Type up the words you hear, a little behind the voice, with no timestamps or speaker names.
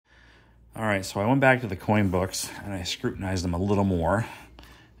All right, so I went back to the coin books and I scrutinized them a little more,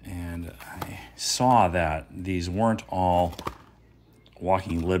 and I saw that these weren't all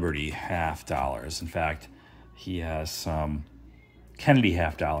Walking Liberty half dollars. In fact, he has some Kennedy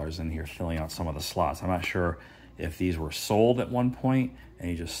half dollars in here filling out some of the slots. I'm not sure if these were sold at one point and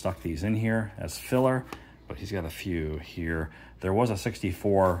he just stuck these in here as filler, but he's got a few here. There was a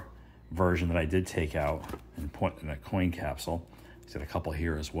 64 version that I did take out and put in a coin capsule. He's got a couple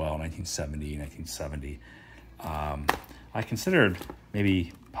here as well, 1970, 1970. I considered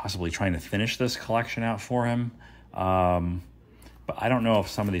maybe possibly trying to finish this collection out for him, but I don't know if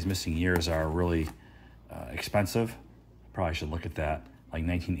some of these missing years are really expensive. Probably should look at that, like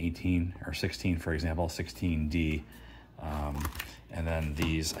 1918 or 16, for example, 16D. And then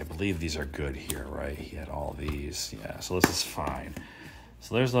these, I believe these are good here, right? He had all these, yeah, so this is fine.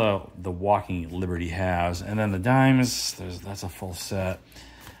 So there's the Walking Liberty halves, and then the dimes, that's a full set.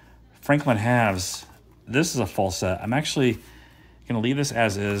 Franklin halves, this is a full set. I'm actually gonna leave this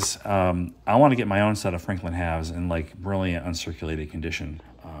as is. I wanna get my own set of Franklin halves in like brilliant uncirculated condition.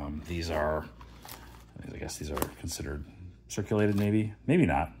 These are, I guess these are considered circulated maybe, maybe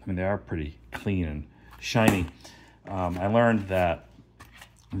not. I mean, they are pretty clean and shiny. I learned that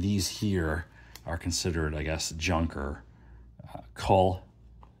these here are considered, I guess, junk or cull.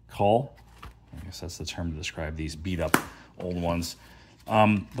 I guess that's the term to describe these beat up old ones.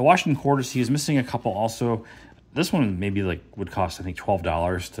 The Washington quarters, he is missing a couple also. This one maybe like would cost, I think,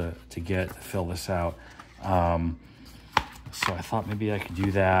 $12 to fill this out. So I thought maybe I could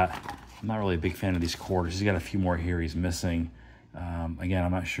do that. I'm not really a big fan of these quarters. He's got a few more here he's missing. Again,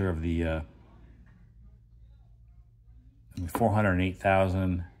 I'm not sure of the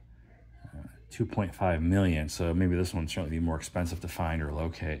 408,000, 2.5 million. So maybe this one would certainly be more expensive to find or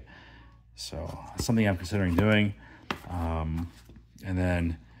locate. So that's something I'm considering doing. And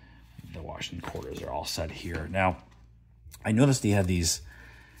then the Washington quarters are all set here. Now, I noticed he had these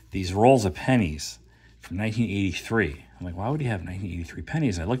rolls of pennies from 1983. I'm like, why would he have 1983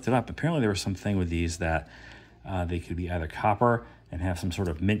 pennies? And I looked it up. Apparently there was something with these that they could be either copper and have some sort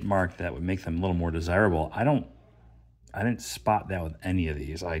of mint mark that would make them a little more desirable. I didn't spot that with any of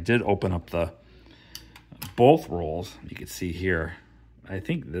these. I did open up both rolls. You can see here. I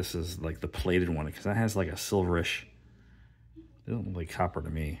think this is like the plated one because that has like a silverish. It doesn't look like copper to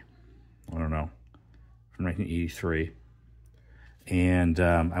me. I don't know. From 1983. And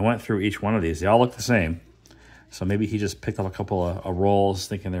I went through each one of these. They all look the same. So maybe he just picked up a couple of rolls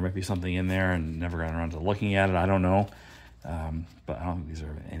thinking there might be something in there and never got around to looking at it. I don't know. But I don't think these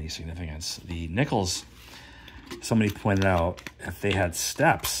are of any significance. The nickels, somebody pointed out, if they had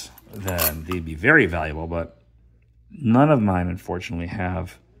steps, then they'd be very valuable. But none of mine, unfortunately,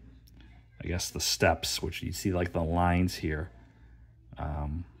 have, I guess, the steps, which you see like the lines here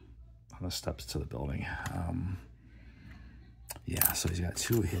on the steps to the building. Yeah, so he's got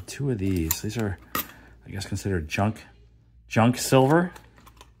two of these. These are, I guess, considered junk silver.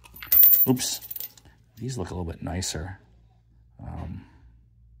 Oops. These look a little bit nicer.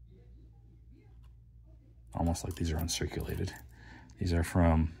 Almost like these are uncirculated. These are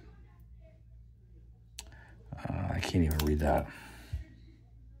from, I can't even read that.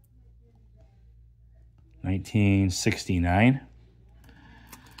 1969.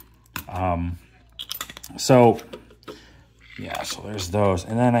 So, yeah, so there's those.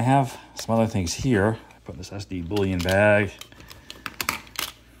 And then I have some other things here. I put in this SD bullion bag.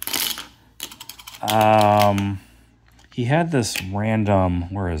 He had this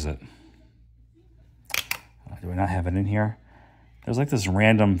random, where is it? Do I not have it in here? There's like this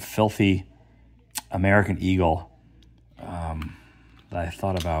random filthy American Eagle that I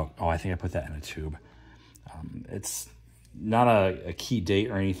thought about. Oh, I think I put that in a tube. It's not a key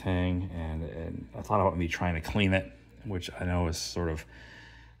date or anything, and I thought about me trying to clean it, which I know is sort of,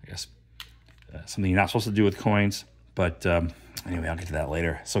 I guess, something you're not supposed to do with coins. But anyway, I'll get to that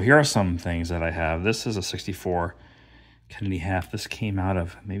later. So here are some things that I have. This is a 64 Kennedy half. This came out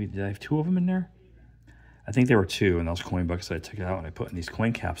of, maybe, did I have two of them in there? I think there were two in those coin books that I took out and I put in these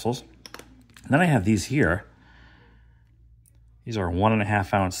coin capsules. And then I have these here. These are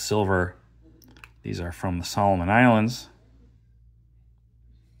 1.5 ounce silver. These are from the Solomon Islands.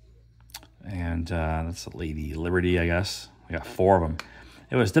 And that's a Lady Liberty, I guess. I got 4 of them.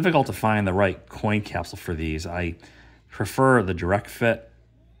 It was difficult to find the right coin capsule for these. I prefer the direct fit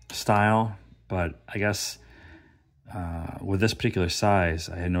style, but I guess with this particular size,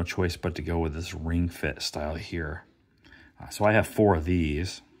 I had no choice but to go with this ring fit style here. So I have 4 of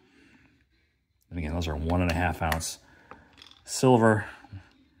these. And again, those are 1.5 ounce silver.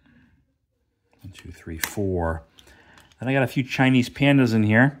 1, 2, 3, 4. Then I got a few Chinese pandas in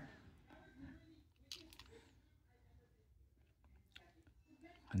here.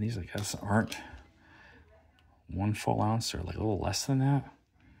 And these, I guess, aren't 1 full ounce, or like a little less than that.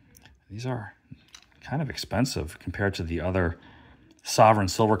 These are kind of expensive compared to the other sovereign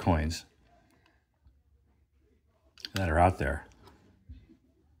silver coins that are out there.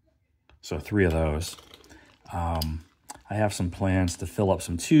 So 3 of those. I have some plans to fill up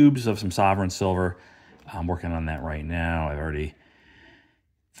some tubes of some sovereign silver. I'm working on that right now. I've already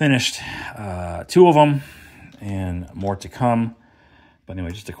finished 2 of them and more to come. But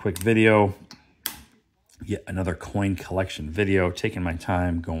anyway, just a quick video. Yet another coin collection video, taking my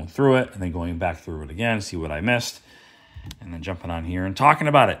time going through it and then going back through it again, see what I missed, and then jumping on here and talking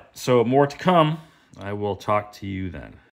about it. So more to come. I will talk to you then.